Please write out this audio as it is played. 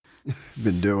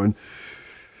been doing.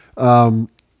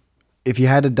 If you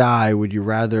had to die, would you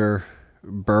rather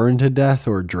burn to death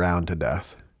or drown to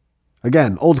death?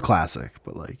 Again, old classic,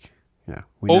 but like, yeah.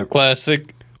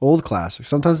 Classic. Old classic.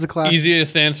 Sometimes the classic.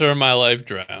 Easiest answer in my life,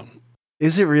 drown.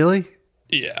 Is it really?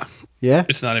 Yeah. Yeah?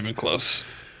 It's not even close.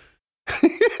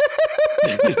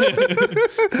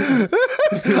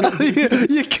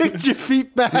 You kicked your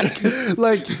feet back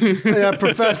like, yeah,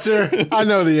 professor, I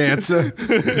know the answer.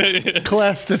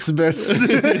 Class dismissed.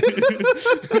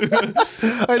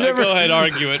 Go ahead,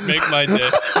 argue it. Make my day.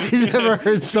 I never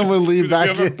heard someone lean back.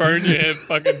 You ever burned your hip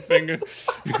fucking finger?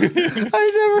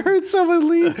 I never heard someone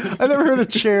lean. I never heard a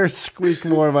chair squeak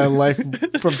more in my life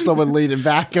from someone leaning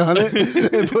back on it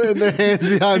and putting their hands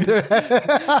behind their head.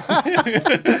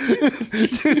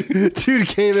 Dude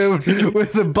came in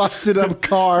with a busted up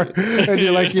car, and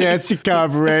you're like, yeah, it's a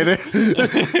carburetor.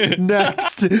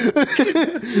 Next.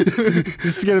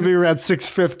 It's going to be around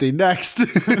 650. Next.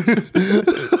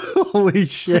 Holy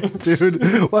shit, dude.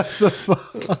 What the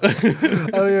fuck? I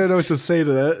don't even know what to say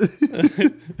to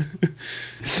that.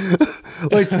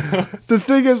 Like, the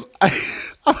thing is,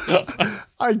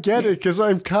 I get it, because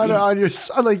I'm kind of on your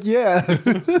side. Like, yeah.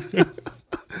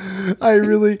 I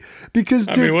really, because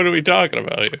dude, I mean, what are we talking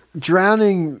about here?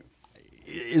 Drowning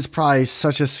is probably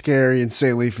such a scary,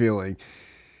 insanely feeling.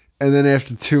 And then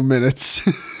after 2 minutes,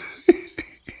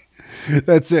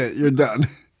 that's it. You're done.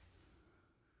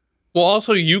 Well,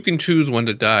 also, you can choose when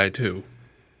to die, too.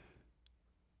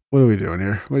 What are we doing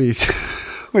here? What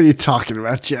are you talking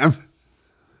about, Jem?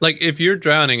 Like, if you're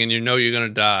drowning and you know you're going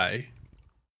to die,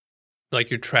 like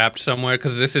you're trapped somewhere,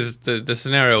 because this is the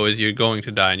scenario is you're going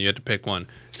to die and you have to pick one.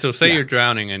 So say you're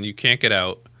drowning and you can't get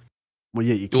out. Well,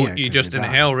 yeah, you can't. You just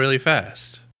inhale really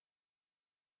fast.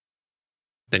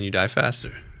 Then you die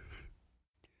faster.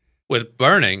 With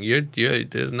burning,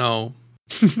 there's no...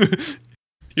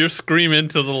 You're screaming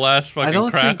to the last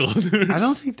fucking crackle. I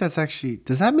don't think that's actually...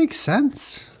 Does that make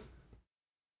sense?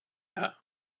 Yeah.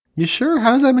 You sure?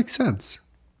 How does that make sense?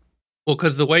 Well,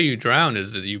 because the way you drown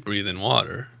is that you breathe in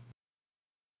water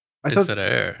instead of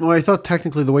air. Well, I thought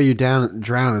technically the way you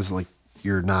drown is like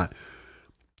you're not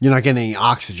getting any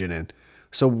oxygen in.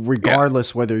 So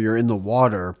regardless whether you're in the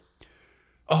water...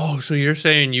 Oh, so you're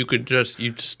saying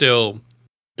you'd still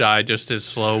die just as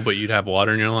slow, but you'd have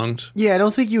water in your lungs? Yeah, I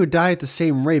don't think you would die at the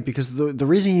same rate, because the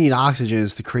reason you need oxygen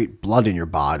is to create blood in your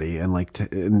body,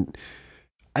 and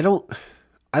I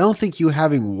don't think you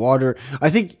having water. I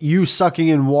think you sucking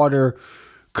in water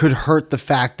could hurt the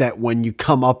fact that when you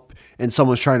come up and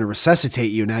someone's trying to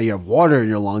resuscitate you, now you have water in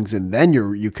your lungs, and then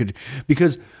you could,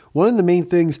 because one of the main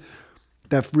things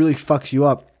that really fucks you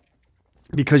up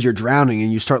because you're drowning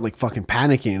and you start like fucking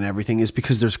panicking and everything is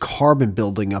because there's carbon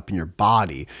building up in your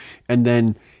body. And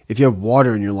then if you have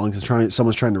water in your lungs and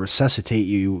someone's trying to resuscitate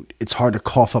you, it's hard to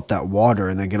cough up that water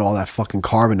and then get all that fucking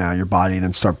carbon out of your body and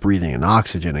then start breathing in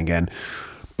oxygen again.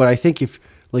 But I think if,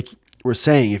 like we're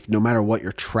saying, if no matter what,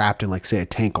 you're trapped in, like, say, a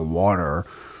tank of water,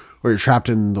 or you're trapped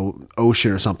in the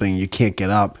ocean or something, you can't get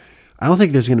up, I don't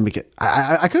think there's going to make it.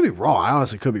 I could be wrong. I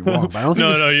honestly could be wrong, but I don't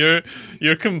think. No,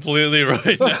 you're completely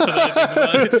right. Now that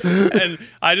I think about it. And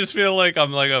I just feel like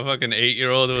I'm like a fucking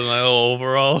 8-year-old with my little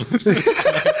overall.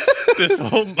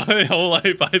 My whole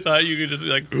life, I thought you could just be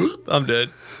like, I'm dead.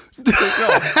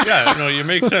 Like, no, you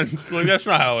make sense. Like, that's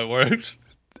not how it works.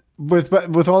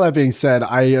 With all that being said,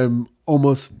 I am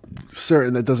almost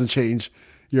certain that doesn't change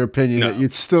your opinion that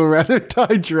you'd still rather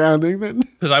die drowning than.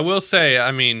 Because I will say,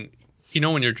 I mean, you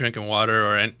know, when you're drinking water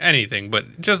or anything,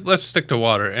 but just let's stick to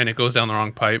water, and it goes down the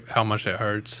wrong pipe, how much it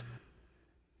hurts.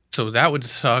 So that would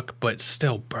suck, but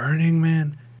still burning,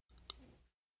 man.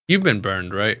 You've been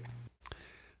burned, right?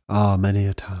 Oh, many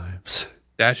a times.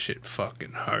 That shit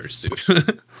fucking hurts,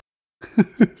 dude.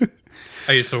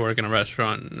 I used to work in a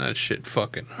restaurant, and that shit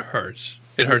fucking hurts.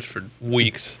 It hurts for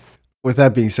weeks. With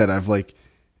that being said, I've like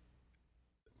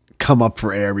come up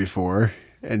for air before,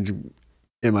 and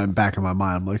in my back of my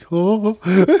mind, I'm like, oh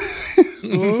no,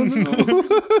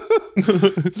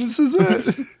 this is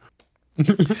it.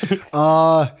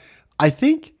 I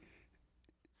think,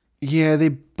 yeah, they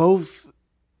both.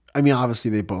 I mean,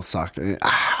 obviously, they both suck.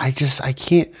 I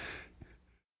can't.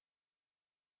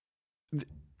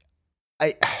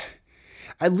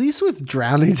 At least with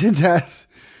drowning to death,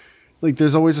 like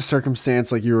there's always a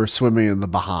circumstance like you were swimming in the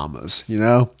Bahamas, you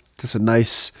know, just a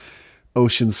nice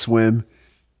ocean swim,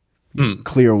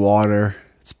 clear water.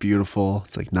 It's beautiful.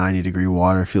 It's like 90-degree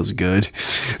water. Feels good.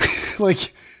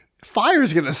 Like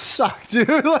fire's gonna suck, dude.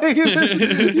 Like you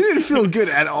didn't feel good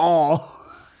at all.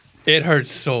 It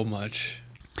hurts so much.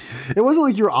 It wasn't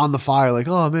like you were on the fire, like,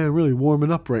 oh man, really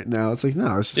warming up right now. It's like,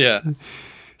 no, it's just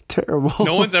Terrible.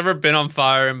 No one's ever been on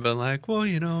fire and been like, well,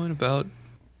 in about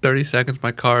 30 seconds,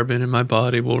 my carbon in my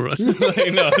body will run.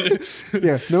 Like, no.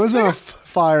 Yeah, no one's been on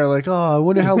fire like, oh, I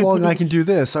wonder how long I can do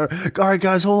this. Or, all right,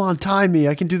 guys, hold on, time me.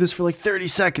 I can do this for like 30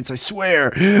 seconds, I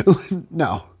swear.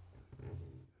 No.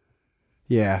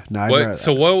 Yeah, no.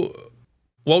 So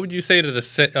what would you say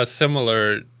to a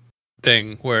similar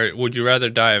thing where would you rather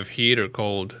die of heat or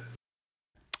cold?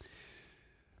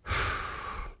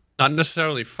 Not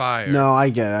necessarily fire. No, I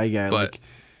get it. But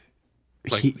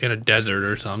like in a desert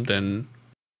or something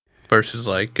versus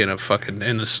like in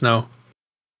the snow.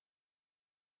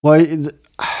 Well,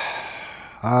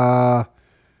 I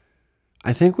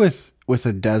think with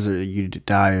a desert, you'd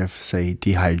die of, say,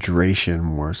 dehydration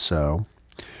more so.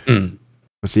 Mm.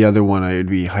 With the other one, it would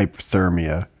be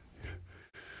hypothermia.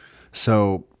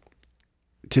 So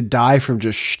to die from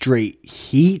just straight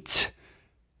heat,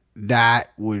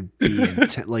 that would be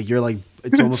intense. Like you're like,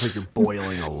 it's almost like you're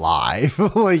boiling alive.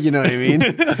 Like, you know what I mean? I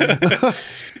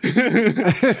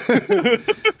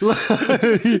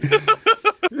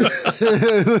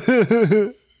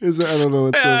don't know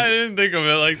what's I didn't think of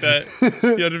it like that.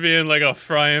 You have to be in like a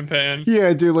frying pan.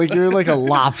 Yeah, dude, like you're like a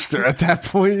lobster at that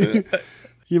point.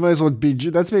 You might as well be.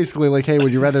 That's basically like, hey,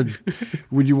 would you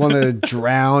want to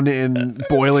drown in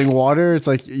boiling water? It's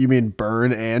like, you mean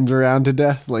burn and drown to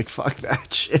death? Like, fuck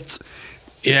that shit.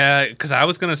 Yeah, because I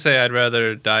was going to say I'd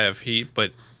rather die of heat,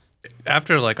 but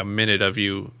after like a minute of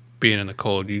you being in the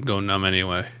cold, you'd go numb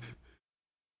anyway.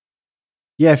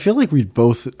 Yeah, I feel like we'd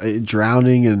both,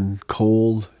 drowning and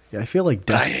cold. Yeah, I feel like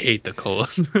death. I hate the cold.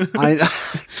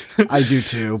 I do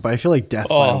too, but I feel like death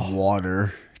by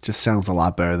water just sounds a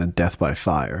lot better than death by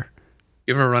fire.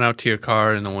 You ever run out to your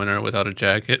car in the winter without a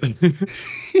jacket, and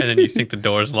then you think the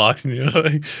door's locked, and you're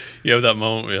like, you have that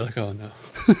moment where you're like, oh no.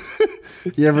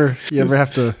 You ever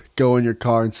have to go in your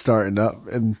car and start it up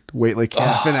and wait like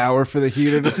half an hour for the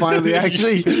heater to finally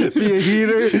actually be a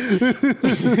heater?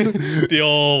 The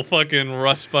old fucking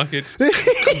rust bucket.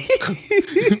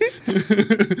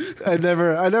 I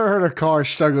never heard a car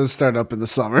struggle to start up in the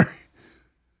summer.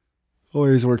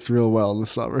 Always works real well in the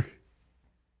summer.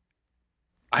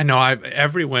 I know.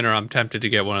 Every winter I'm tempted to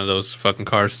get one of those fucking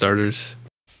car starters.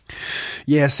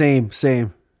 Yeah, same.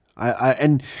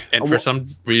 And for some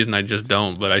reason I just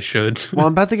don't, but I should. Well,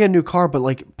 I'm about to get a new car, but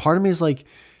like part of me is like,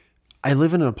 I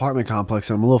live in an apartment complex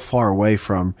and I'm a little far away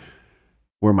from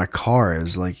where my car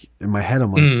is. Like in my head,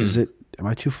 I'm like, am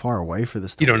I too far away for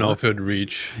this? You don't know if it would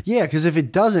reach. Yeah, because if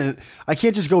it doesn't, I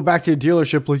can't just go back to the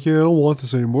dealership like, yeah, I don't want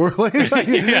this anymore.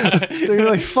 Yeah. They're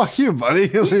like, fuck you, buddy.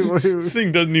 This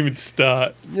thing doesn't even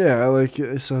start. Yeah, like,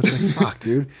 so it's like, fuck,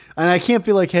 dude. And I can't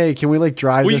be like, hey, can we like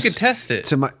drive this? Well, you can test it.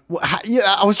 To my,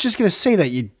 yeah, I was just going to say that,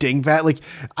 you dingbat. Like,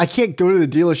 I can't go to the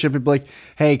dealership and be like,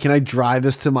 hey, can I drive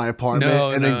this to my apartment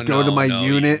and then go to my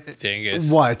unit? You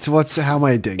dingus. How am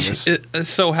I a dingus?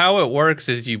 So how it works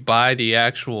is you buy the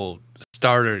actual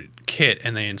starter kit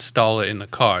and they install it in the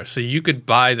car. So you could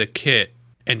buy the kit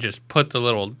and just put the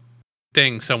little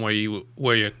thing somewhere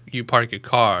where you park your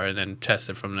car and then test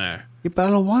it from there. Yeah, but I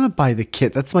don't want to buy the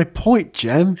kit. That's my point,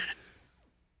 Jem.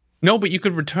 No, but you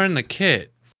could return the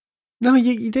kit. No,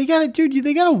 they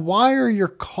gotta wire your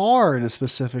car in a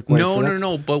specific way.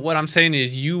 No. But what I'm saying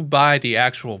is, you buy the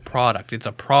actual product. It's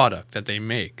a product that they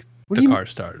make. The car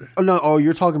starter. Oh no! Oh,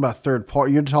 you're talking about third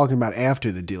party. You're talking about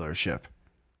after the dealership.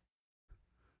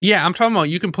 Yeah, I'm talking about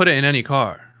you can put it in any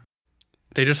car.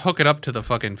 They just hook it up to the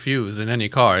fucking fuse in any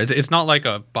car. It's not like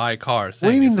a buy car thing.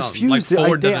 What do you mean it's the fuse? Like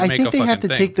Ford doesn't make I think they have to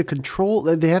take the control.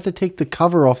 They have to take the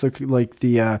cover off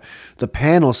the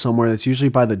panel somewhere that's usually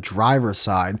by the driver's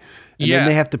side. And then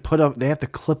they have to they have to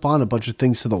clip on a bunch of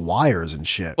things to the wires and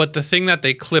shit. But the thing that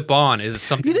they clip on is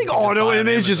something. You think Auto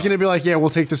Image is going to be like, yeah, we'll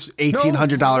take this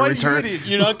 $1,800 return?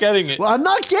 You're not getting it. Well, I'm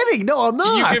not getting. No, I'm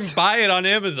not. You can buy it on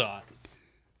Amazon.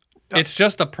 It's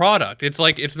just a product. It's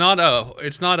like it's not a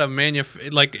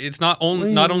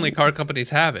not only car companies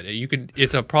have it.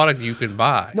 It's a product you can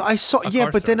buy. No, I saw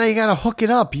but then I gotta hook it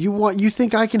up. You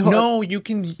think I can hook No, you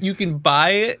can buy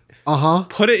it.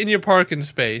 Put it in your parking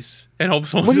space and hope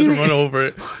someone doesn't run over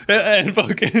it and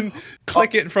fucking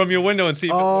click it from your window and see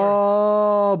if it works.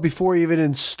 Oh, before even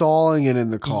installing it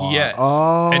in the car. Yes.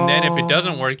 Oh. And then if it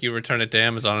doesn't work, you return it to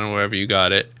Amazon or wherever you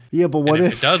got it. Yeah, but what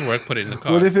if it does work, put it in the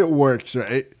car. What if it works,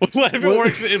 right? What if it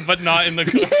works, but not in the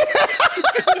car?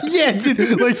 Yeah,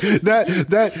 dude, like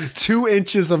that 2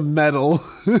 inches of metal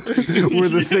were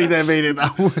the thing that made it.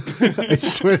 I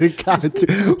swear to God,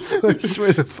 dude. I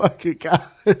swear to fucking God.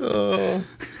 Oh.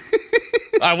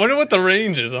 I wonder what the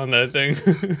range is on that thing.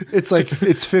 It's like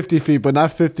it's 50 feet, but not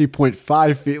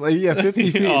 50.5 feet. Like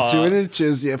 50 feet and 2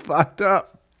 inches. You fucked up.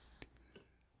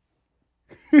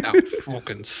 That would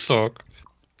fucking suck.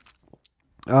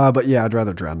 But yeah, I'd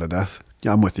rather drown to death.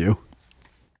 Yeah, I'm with you.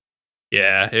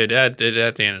 Yeah, at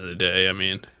the end of the day, I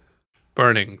mean,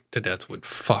 burning to death would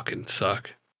fucking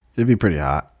suck. It'd be pretty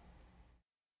hot.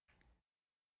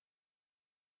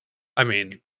 I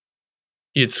mean,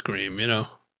 you'd scream, you know.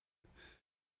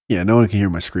 Yeah, no one can hear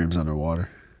my screams underwater.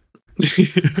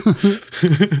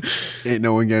 Ain't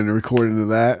no one getting a recording of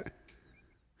that.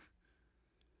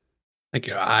 Like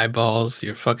your eyeballs,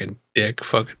 your fucking dick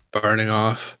fucking burning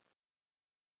off.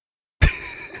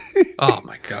 Oh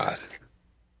my god.